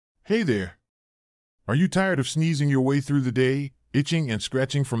Hey there. Are you tired of sneezing your way through the day, itching and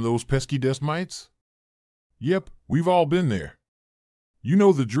scratching from those pesky dust mites? Yep, we've all been there. You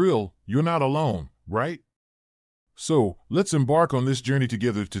know the drill, you're not alone, right? So, let's embark on this journey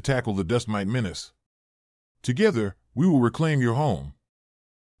together to tackle the dust mite menace. Together, we will reclaim your home.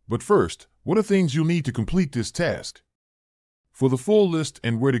 But first, what are things you'll need to complete this task? For the full list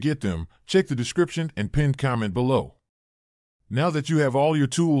and where to get them, check the description and pinned comment below. Now that you have all your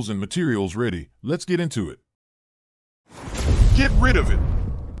tools and materials ready, let's get into it. Get rid of it!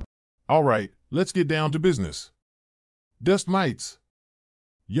 Alright, let's get down to business. Dust mites.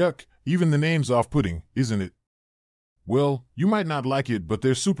 Yuck, even the name's off-putting, isn't it? Well, you might not like it, but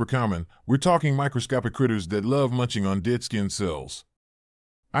they're super common. We're talking microscopic critters that love munching on dead skin cells.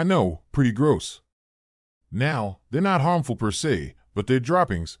 I know, pretty gross. Now, they're not harmful per se, but their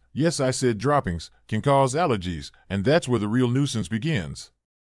droppings, yes I said droppings, can cause allergies, and that's where the real nuisance begins.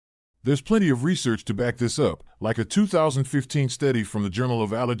 There's plenty of research to back this up, like a 2015 study from the Journal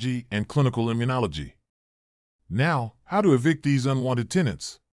of Allergy and Clinical Immunology. Now, how to evict these unwanted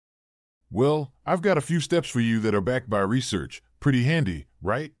tenants? Well, I've got a few steps for you that are backed by research. Pretty handy,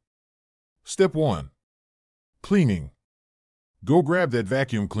 right? Step 1. Cleaning. Go grab that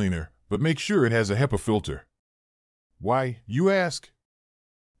vacuum cleaner, but make sure it has a HEPA filter. Why, you ask?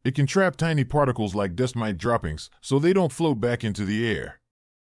 It can trap tiny particles like dust mite droppings, so they don't float back into the air.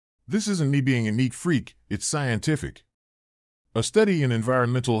 This isn't me being a neat freak, it's scientific. A study in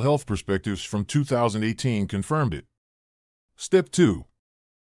Environmental Health Perspectives from 2018 confirmed it. Step 2.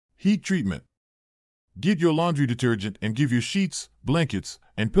 Heat treatment. Get your laundry detergent and give your sheets, blankets,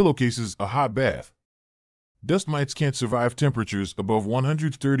 and pillowcases a hot bath. Dust mites can't survive temperatures above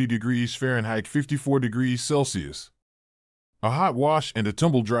 130 degrees Fahrenheit, 54 degrees Celsius. A hot wash and a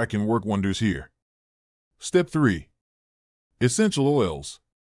tumble dry can work wonders here. Step 3. Essential oils.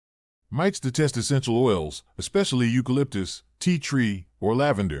 Mites detest essential oils, especially eucalyptus, tea tree, or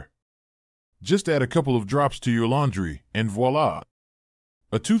lavender. Just add a couple of drops to your laundry, and voila!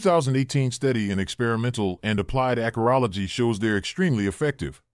 A 2018 study in experimental and applied acarology shows they're extremely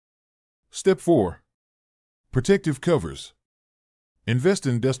effective. Step 4. Protective covers. Invest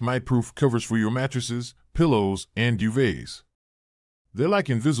in dust mite-proof covers for your mattresses, pillows, and duvets. They're like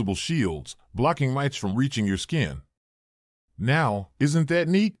invisible shields, blocking mites from reaching your skin. Now, isn't that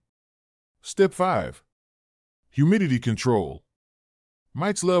neat? Step 5. Humidity control.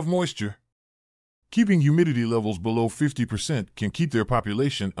 Mites love moisture. Keeping humidity levels below 50% can keep their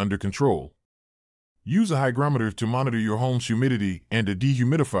population under control. Use a hygrometer to monitor your home's humidity and a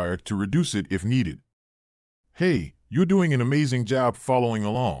dehumidifier to reduce it if needed. Hey, you're doing an amazing job following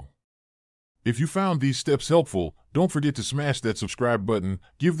along. If you found these steps helpful, don't forget to smash that subscribe button,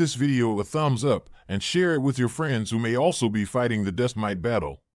 give this video a thumbs up, and share it with your friends who may also be fighting the dust mite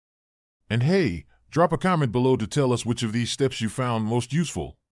battle. And hey, drop a comment below to tell us which of these steps you found most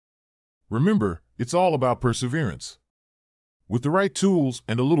useful. Remember, it's all about perseverance. With the right tools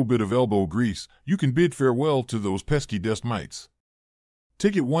and a little bit of elbow grease, you can bid farewell to those pesky dust mites.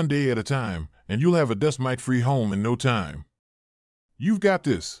 Take it one day at a time, and you'll have a dust mite-free home in no time. You've got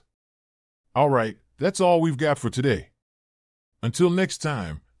this. Alright, that's all we've got for today. Until next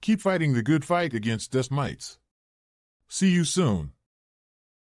time, keep fighting the good fight against dust mites. See you soon.